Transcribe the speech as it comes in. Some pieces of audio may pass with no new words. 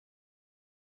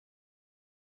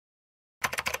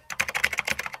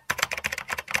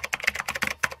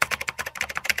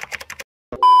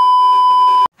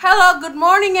Hello, good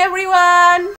morning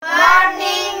everyone.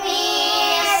 Morning,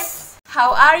 Miss.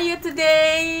 How are you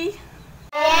today?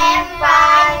 I'm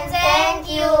fine, thank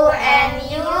you.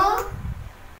 And you?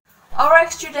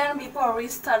 Alright students, before we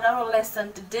start our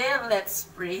lesson today, let's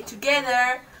pray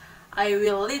together. I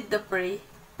will lead the prayer.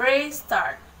 Pray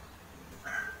start.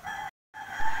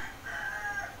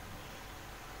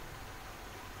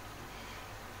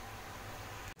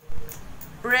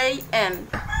 Pray end.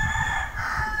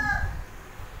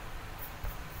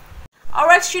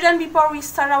 Alright students, before we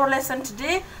start our lesson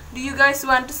today, do you guys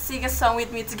want to sing a song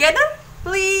with me together?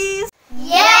 Please?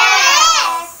 Yes!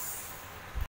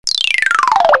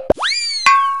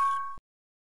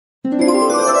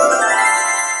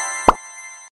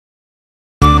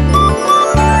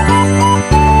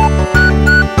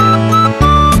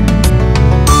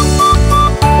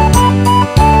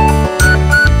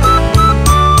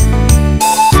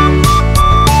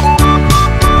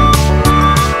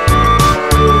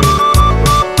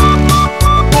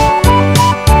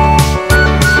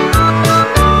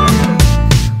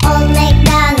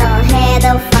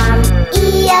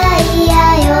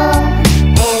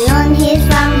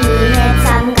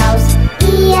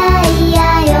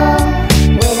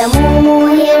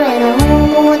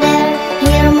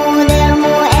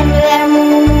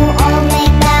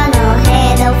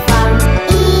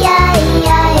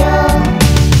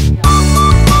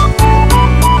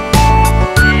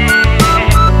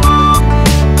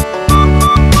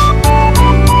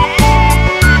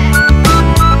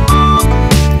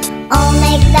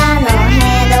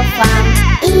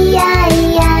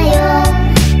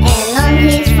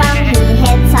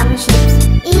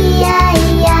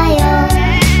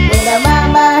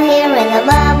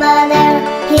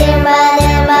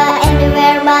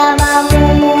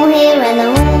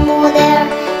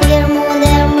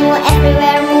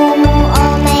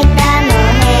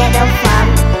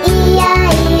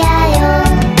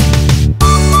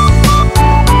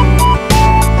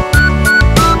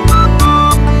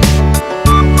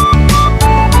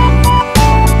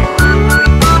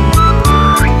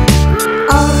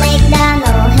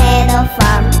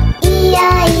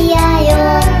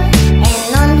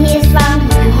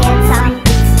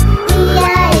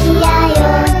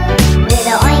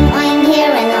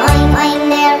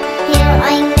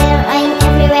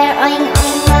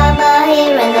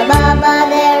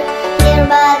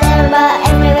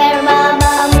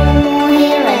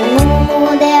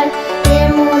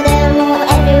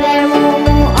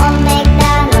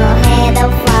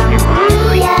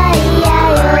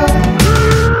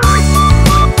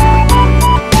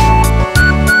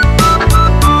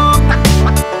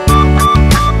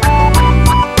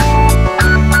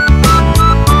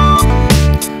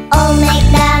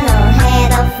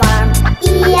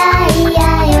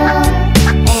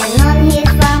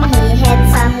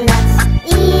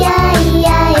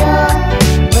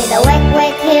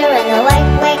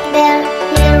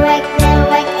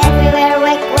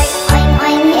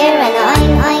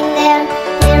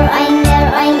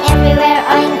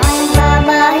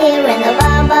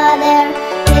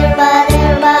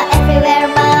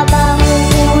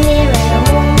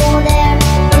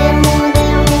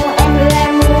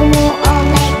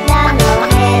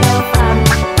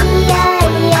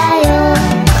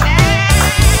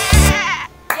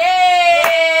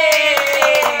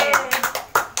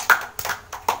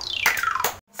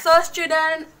 So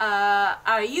student,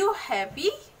 are you happy?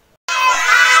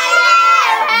 I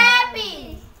am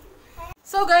happy.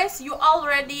 So guys, you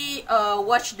already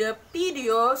watched the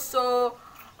video. So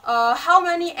how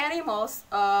many animals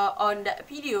on that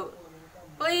video?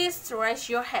 Please raise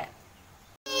your hand.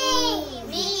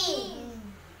 Me.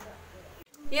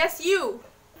 Yes, you.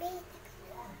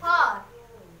 Pot.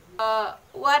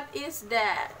 What is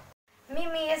that?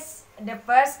 Miss, the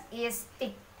first is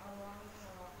pig.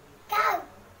 Cow.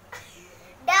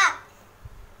 Duck.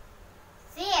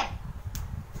 Sheep.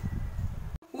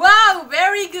 Wow,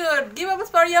 very good. Give up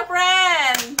for your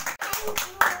friend.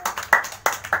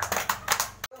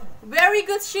 Very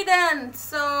good student.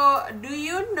 So, do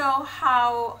you know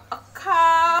how a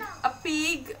cow, a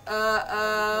pig,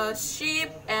 a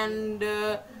sheep, and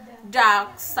a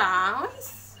duck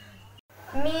sounds?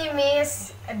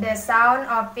 Miss, the sound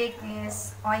of pig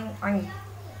is oink oink.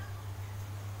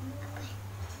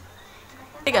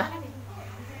 Tiga.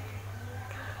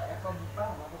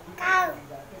 Cow.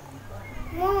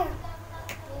 Moo.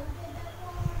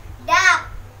 Duck.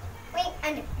 Wait,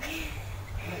 and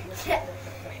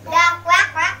duck quack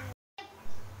quack.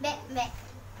 Bek bek.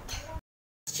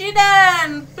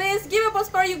 Student, please give a pause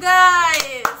for you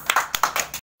guys.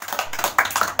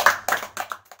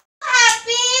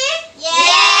 Happy?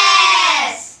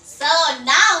 Yes. So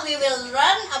now we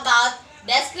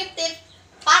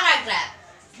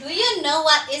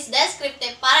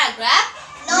descriptive paragraph?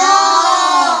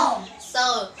 No.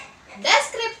 So,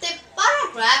 descriptive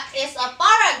paragraph is a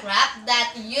paragraph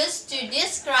that used to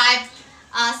describe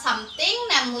something,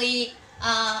 namely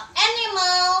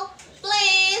animal,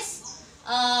 place,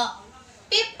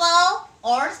 people,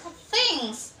 or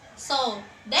things. So,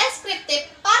 descriptive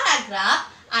paragraph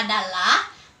adalah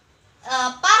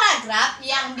paragraf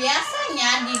yang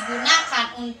biasanya digunakan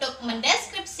untuk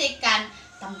mendeskripsikan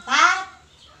tempat,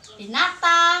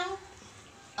 binatang,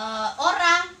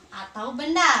 orang, atau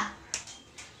benda.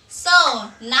 So,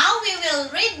 now we will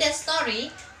read the story.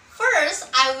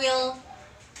 First, I will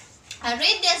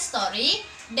read the story,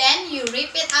 then you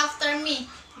repeat after me.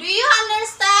 Do you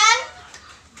understand?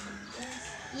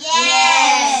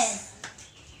 Yes.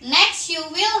 Next, you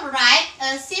will write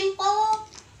a simple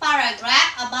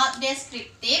paragraph about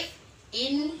descriptive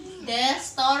in the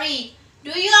story.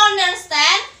 Do you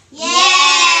understand?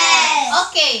 Yes.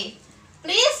 Okay,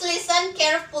 please listen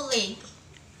carefully.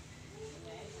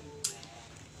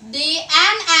 The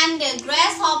ant and the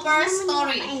grasshopper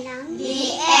story. The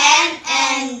ant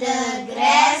and the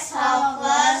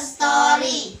grasshopper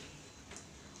story.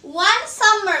 One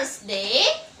summer's day,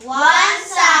 One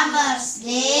summer's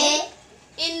day,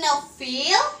 in a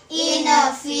field, in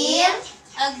a field,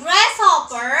 a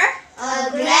grasshopper a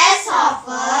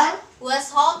grasshopper was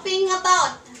hopping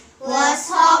about, was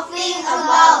hopping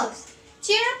about,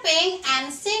 chirping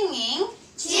and singing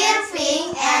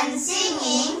chirping and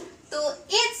singing to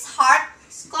its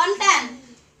heart's content.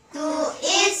 to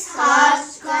its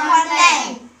heart's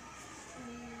content.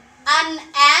 An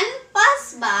ant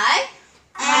passed by,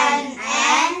 An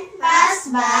ant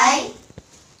passed by,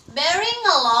 bearing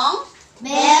along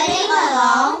bearing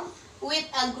along with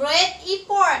a great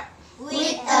effort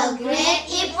with a great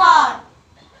effort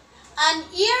an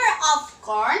ear of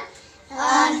corn.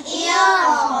 an ear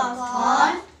of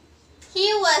corn. He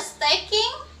was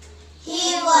taking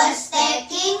He was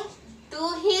taking to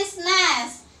his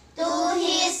nest. to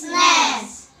his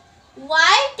nest.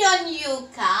 Why don't you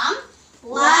come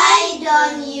Why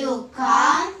don't you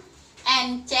come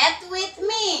and chat with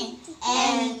me?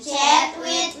 and chat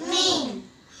with me?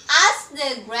 Asked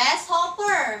the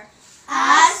grasshopper.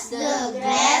 Asked the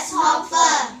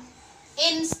grasshopper.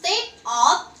 Instead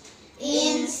of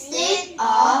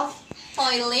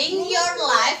toiling your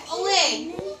life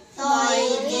away.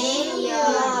 toiling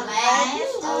your life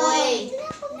away.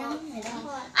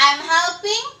 I'm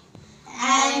helping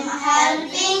I'm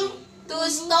helping to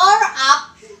store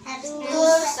up to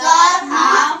store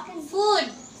up food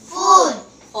food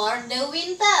for the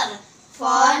winter,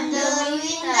 for the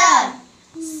winter,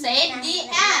 said the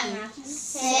ant.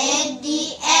 said the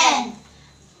ant.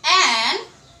 And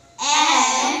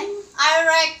And I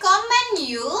recommend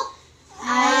you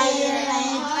I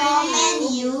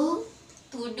recommend you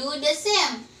to do the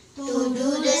same. to do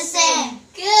the same.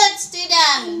 Good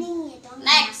student.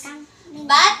 Next.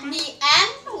 But the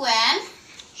ant went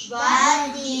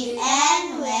But the ant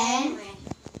went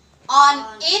on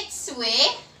its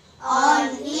way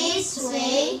on its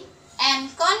way and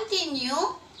continued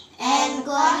and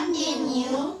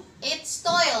continue its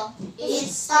toil.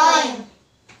 its toil.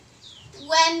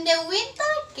 When the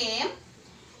winter came,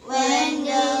 When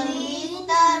the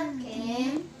winter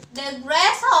came, the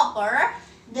grasshopper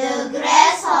the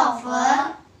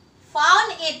grasshopper found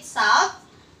itself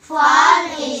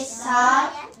found itself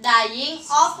dying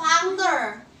of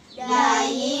hunger.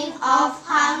 dying of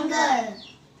hunger,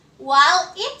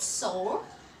 While it saw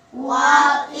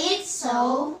while it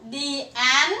saw the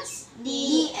ants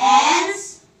the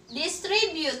ants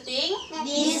distributing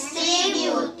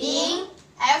distributing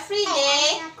every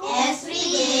day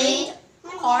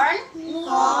corn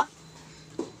corn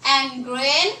and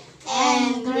grain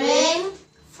and grain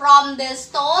from the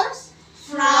stores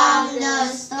from the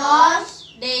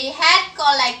stores they had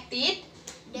collected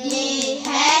they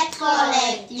had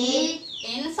collected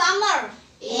in summer.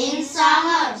 in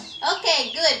summer.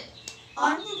 Okay, good.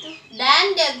 Then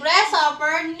the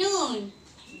grasshopper knew.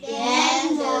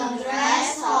 Then the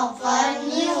grasshopper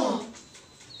knew.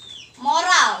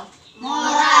 Moral.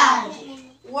 Moral.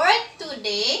 Work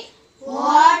today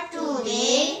For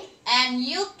today, and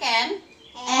you can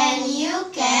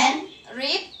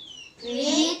reap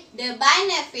reap the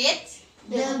benefits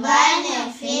the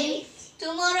benefits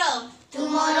tomorrow.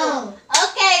 tomorrow.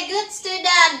 Okay, good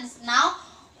students. Now,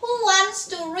 who wants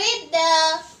to read the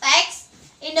text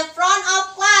in the front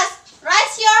of class?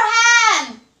 Raise your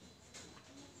hand.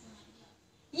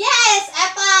 Yes,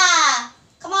 Eva.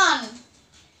 Come on.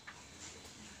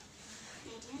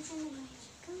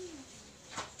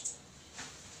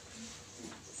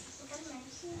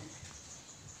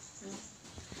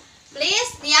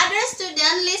 Please, the other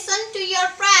student listen listen to your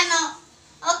friend now.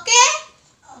 Okay?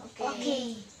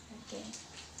 Okay. Okay.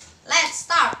 Let's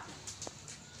start.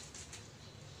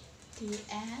 The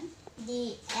ant.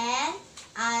 The ant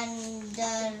and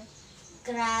the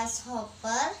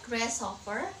grasshopper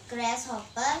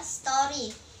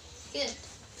story. Good.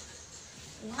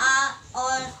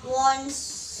 On one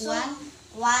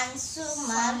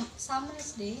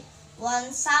Summer's day.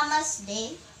 summer's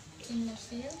day In the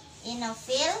field. in a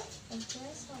field, A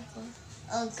grasshopper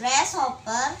a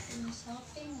grasshopper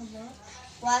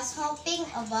was hopping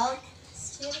about,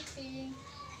 chirping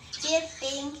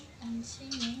chirping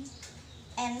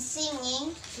and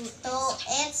singing to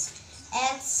its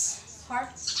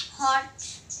heart heart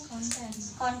content.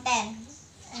 content.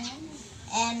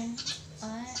 And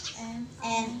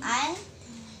And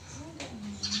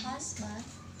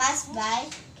pass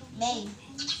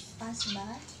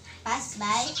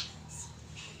by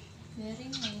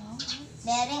bearing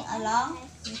along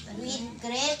with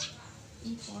great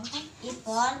effort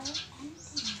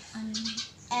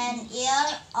an ear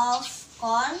of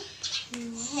corn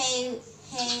he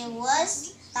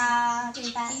was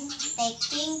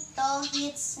taking to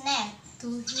his nest.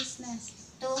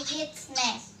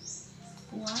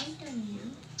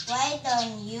 Why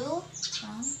don't you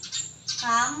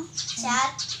come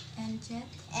and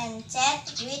chat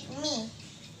with me?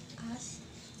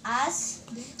 Asked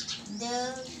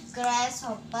the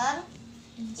grasshopper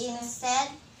instead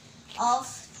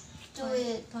of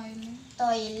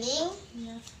toiling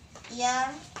your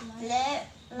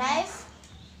life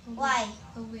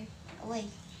away.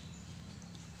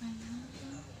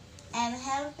 I'm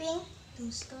helping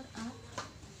to store up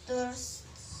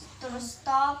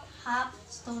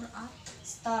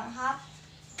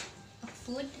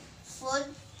Food food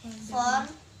for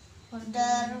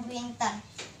the winter.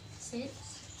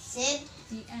 Said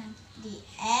the ant. the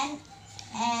ant,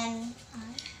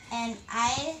 and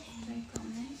I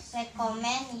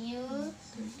recommend you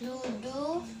to do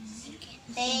the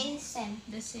same.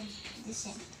 The same.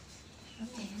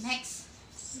 Okay, next.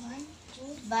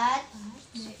 But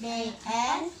the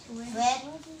ant went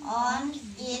on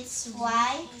its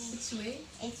way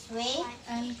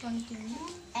And continue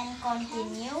and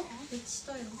continued its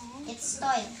toil. its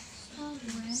toil.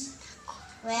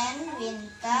 When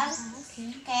winter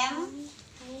came,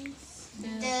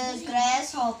 the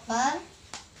grasshopper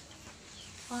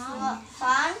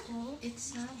found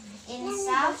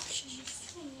himself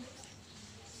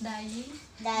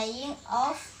dying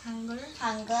of hunger.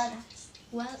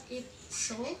 While it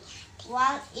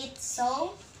saw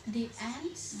the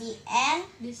ants the ant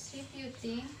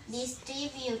distributing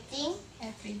distributing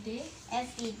every day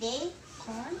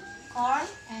corn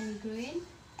and grain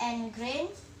and grain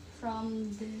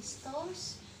from the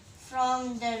stores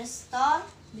from the store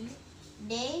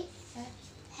they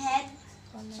had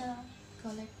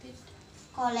collected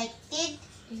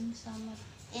in summer.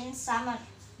 in summer.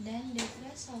 Then the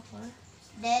grasshopper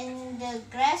Then the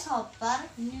grasshopper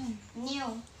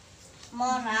knew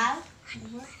moral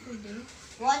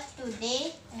what to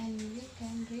do, and you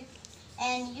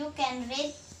can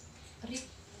read reap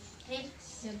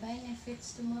the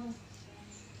benefits tomorrow.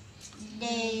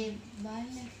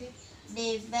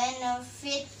 the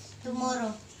benefit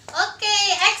tomorrow. Okay,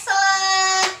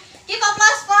 excellent. Give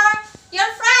applause for your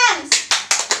friends.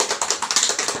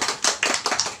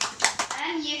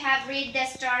 And you have read the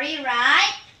story,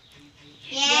 right?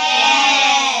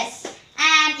 Yes.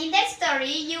 And in that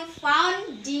story, you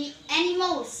found the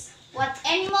animals. What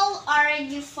animal are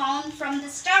you found from the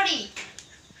story?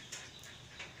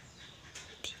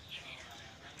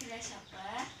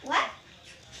 Grasshopper. What?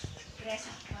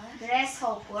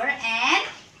 Grasshopper and.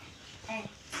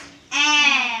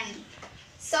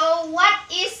 So what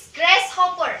is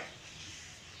grasshopper?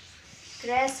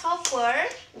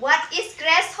 What is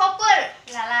grasshopper?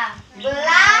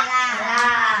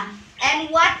 Belalang. And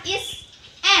what is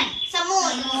ant?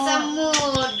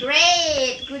 Semut.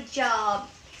 Great. Good job.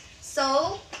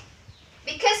 So,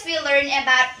 because we learned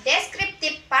about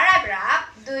descriptive paragraph,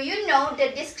 do you know the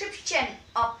description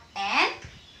of ant?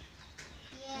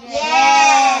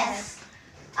 Yes.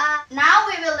 Now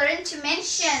we will learn to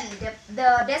mention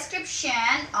the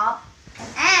description of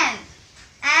ant.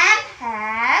 Ant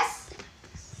has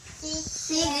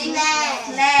Six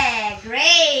legs.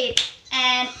 Great.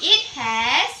 And it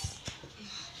has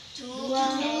two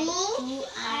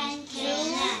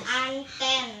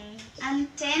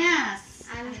antennas.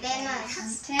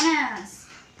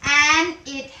 And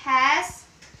it has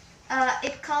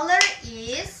its color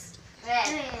is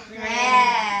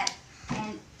red.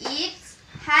 And it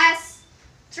has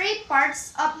 3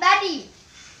 parts of body,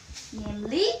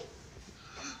 namely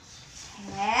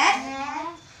head,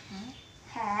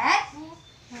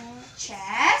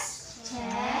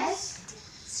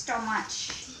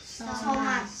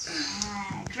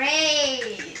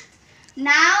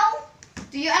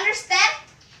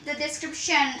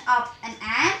 description of an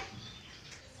ant?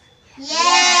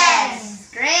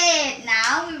 Yes. Great.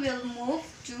 Now we will move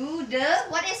to the,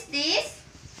 what is this?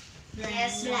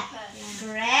 Grasshopper.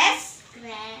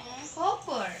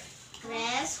 Grasshopper.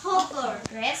 Grasshopper.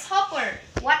 Grasshopper.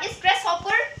 What is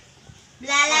grasshopper?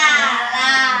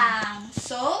 Belalang.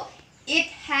 So it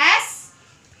has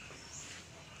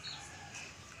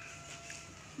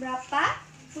berapa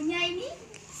punya ini?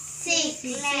 Six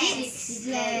legs.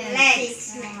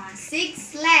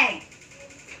 Six legs.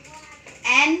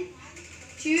 And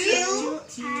two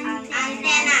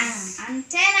Antennas.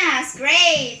 antennas.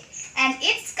 Great. And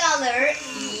its color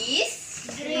is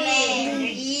Green.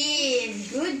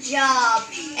 Good job.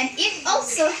 And it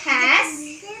also has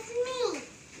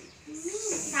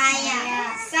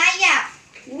sayap.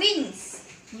 Wings.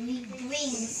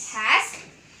 Wings. Has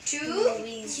two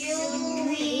Wings.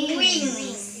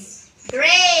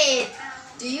 Great.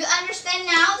 Do you understand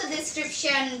now the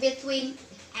description between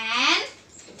ant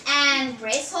and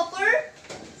grasshopper?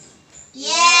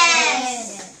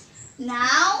 Yes.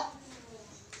 Now,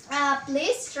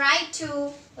 please try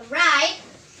to write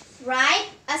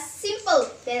a simple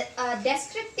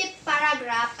descriptive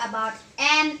paragraph about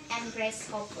ant and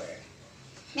grasshopper.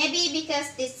 Maybe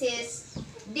because this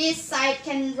side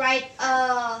can write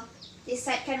an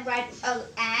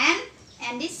ant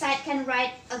and this side can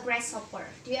write a grasshopper.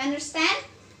 Do you understand?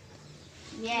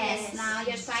 Yes. Now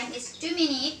your time is 2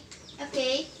 minutes.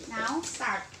 Okay. Now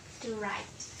start to write.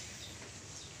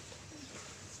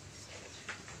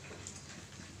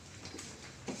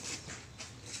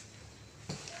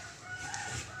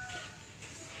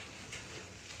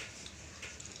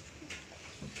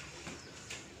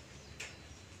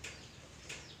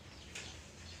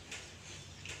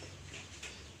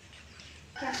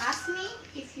 You can ask me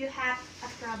if you have a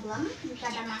problem. Jika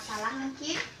ada masalah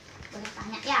mungkin boleh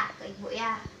tanya ya ke ibu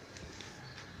ya.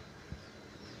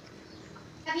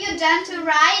 Have you done to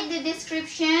write the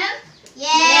description?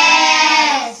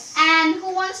 Yes. And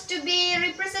who wants to be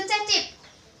representative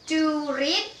to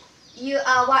read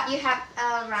what you have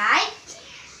write?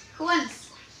 Who wants?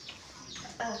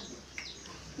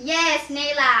 Yes,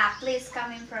 Neila, please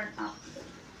come in front of.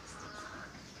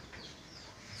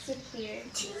 Sit here.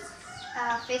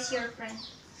 Face your friend.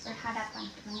 Berhadapan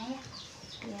temannya ya.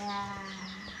 Yeah.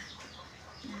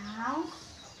 Now,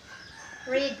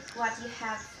 read what you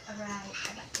have write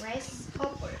about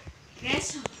grasshopper.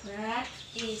 Grasshopper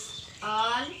is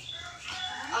all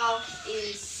of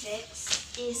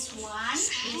insects. Is one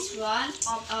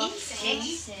Of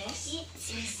insects.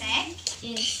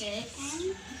 insects.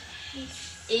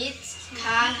 It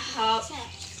can hop,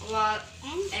 Walk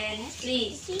and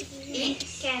flee. It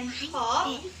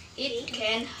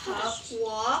can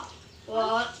hop,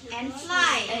 walk, and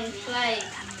fly.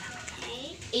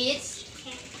 It's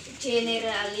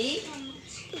generally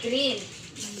green.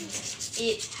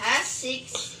 It has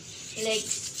 6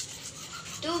 legs.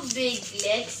 2 big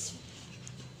legs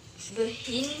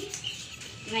behind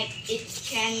make it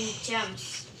can jump.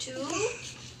 Two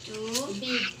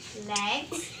big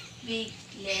legs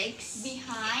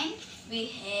behind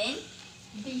make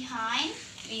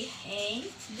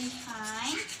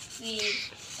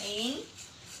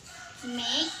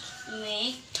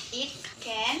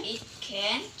it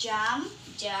can jump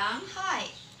high.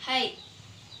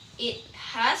 It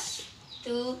has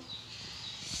 2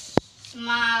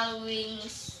 small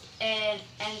wings and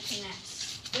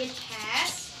antennas. It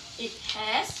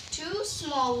has 2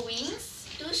 small wings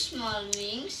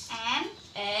and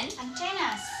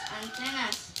antennas.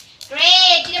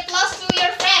 Great! Give applause to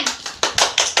your friend.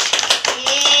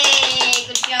 Yay!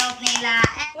 Good job, Neila.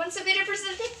 Wants to be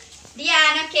representative?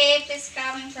 Dian, okay, please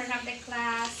come in front of the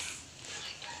class.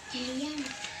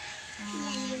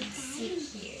 Sit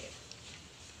here.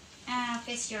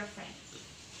 Face your friend.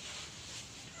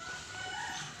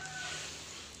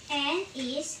 Ant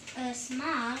is a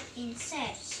small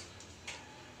insect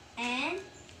and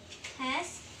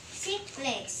has 6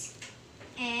 legs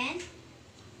and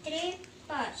 3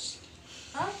 parts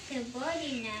of the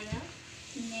body,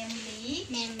 namely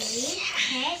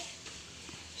head,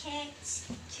 chest,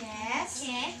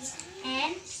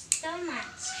 and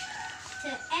stomach.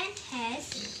 The ant has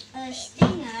a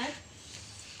stinger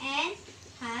and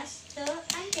has 2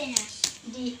 antennas.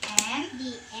 The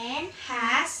ant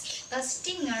has a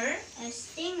stinger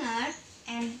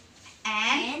and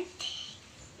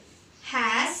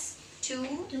has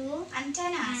 2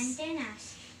 antennas.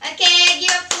 Okay,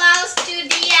 give applause to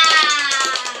Dian.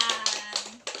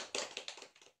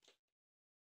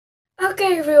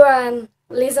 Okay everyone,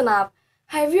 listen up.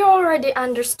 Have you already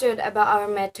understood about our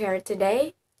matter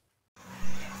today?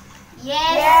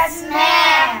 Yes,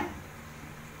 ma'am.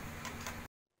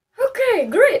 Okay,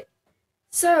 great.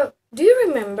 So, do you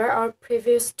remember our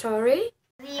previous story?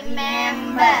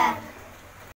 Remember.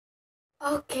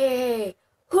 Okay,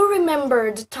 who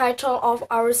remembered the title of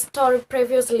our story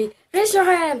previously? Raise your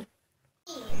hand.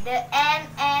 The ant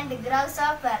and the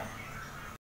grasshopper.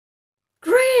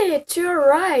 Great, you're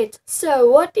right. So,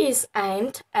 what is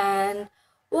ant and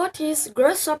what is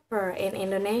grasshopper in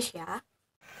Indonesia?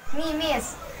 Me,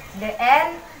 miss. The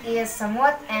ant is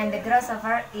semut and the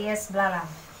grasshopper is belalang.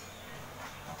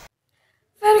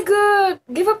 Very good.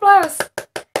 Give applause.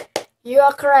 You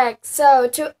are correct. So,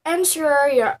 to ensure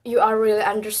you are really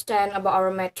understand about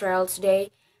our material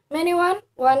today, anyone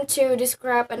want to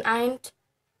describe an ant?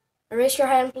 Raise your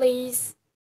hand, please.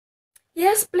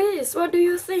 Yes, please. What do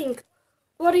you think?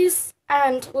 What is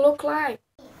ant look like?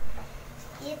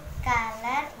 Its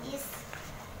color is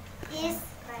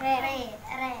red.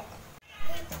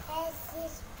 It has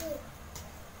this beak.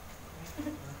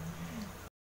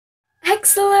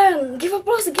 Excellent. Give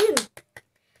applause again.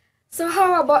 So,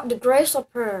 how about the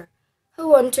grasshopper? Who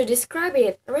want to describe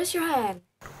it? Raise your hand.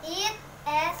 It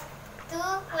has two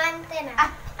antenna.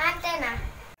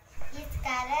 Its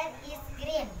color is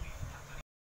green.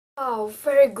 Oh,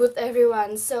 very good,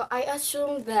 everyone. So, I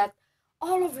assume that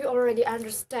all of you already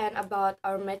understand about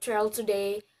our material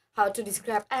today, how to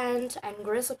describe ant and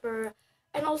grasshopper,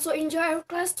 and also enjoy our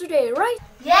class today, right?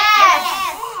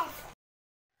 Yes.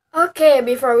 Okay,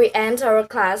 before we end our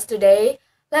class today,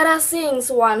 let us sing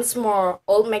once more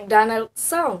Old MacDonald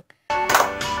song. Old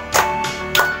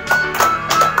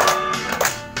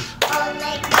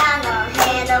MacDonald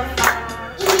had a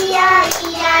farm,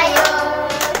 E-I-E-I-O.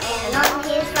 And on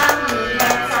his farm he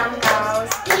had some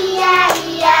cows,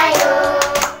 E-I-E-I-O.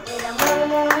 With a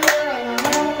moo-moo here and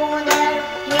a moo-moo there,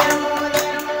 here moo,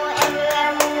 there moo,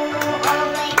 everywhere moo-moo.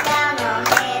 Old MacDonald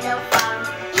had a farm,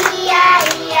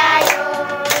 E-I-E-I-O.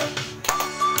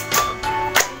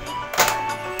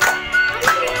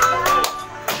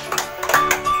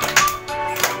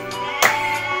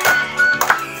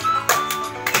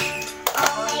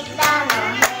 Old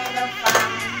MacDonald had a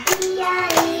farm,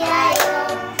 E-I-E-I-O.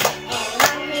 And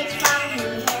on his farm he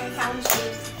had some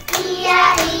sheep,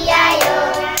 E-I-E-I-O.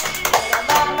 With a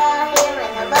baba here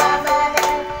and a baba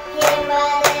there, here ba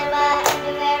there ba,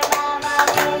 everywhere baba,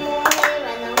 moo-moo here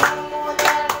and a moo-moo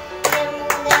there, here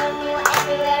moo there moo,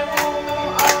 everywhere moo-moo.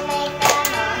 Old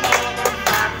MacDonald had a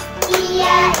farm,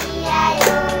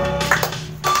 E-I-E-I-O.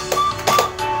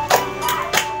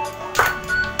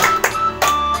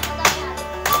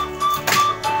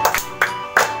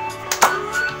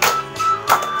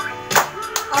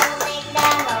 Old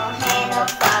MacDonald had a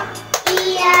farm,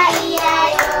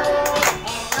 E-I-E-I-O.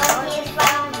 And on his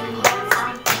farm he had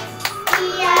some pigs,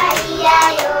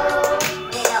 E-I-E-I-O.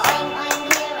 With a oink oink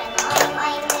here and a oink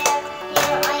oink there,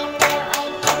 here oink there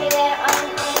oink, everywhere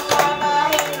oink oink, baba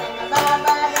here and a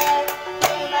baba there,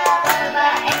 here ba there ba,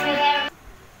 everywhere.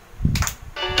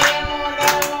 Here moo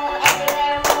there moo,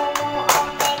 everywhere moo moo.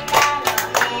 Old MacDonald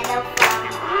had a farm,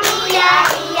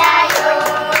 E-I-E-I-O.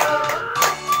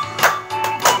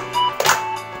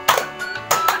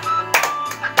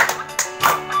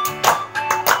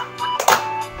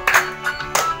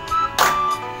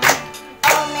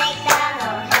 Old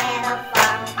MacDonald had a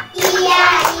farm,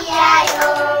 E-I-E-I-O.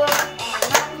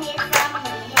 And on his farm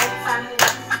he had some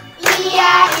lambs,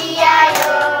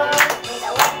 E-I-E-I-O. With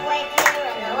a whack whack here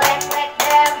and a whack whack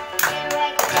there, here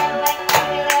whack there whack,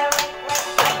 everywhere whack whack,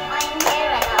 oink oink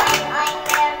here and a oink oink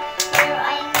there, here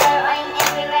oink there oink,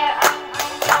 everywhere oink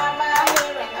oink, baba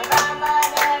here and a baba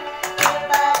there, here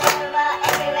ba there ba,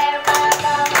 everywhere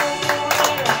baba, moo moo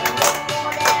here and a moo moo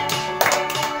there, here moo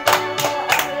there moo,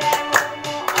 everywhere moo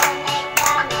moo. Old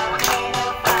MacDonald had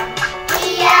a farm,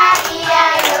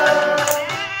 E-I-E-I-O.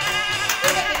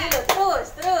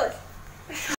 Terus.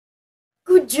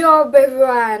 Good job,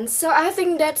 everyone. So, I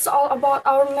think that's all about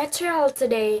our material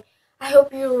today. I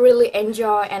hope you really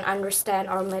enjoy and understand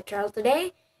our material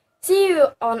today. See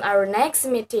you on our next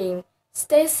meeting.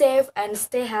 Stay safe and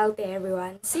stay healthy,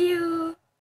 everyone. See you.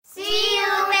 See you,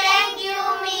 thank you,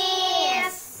 Miss.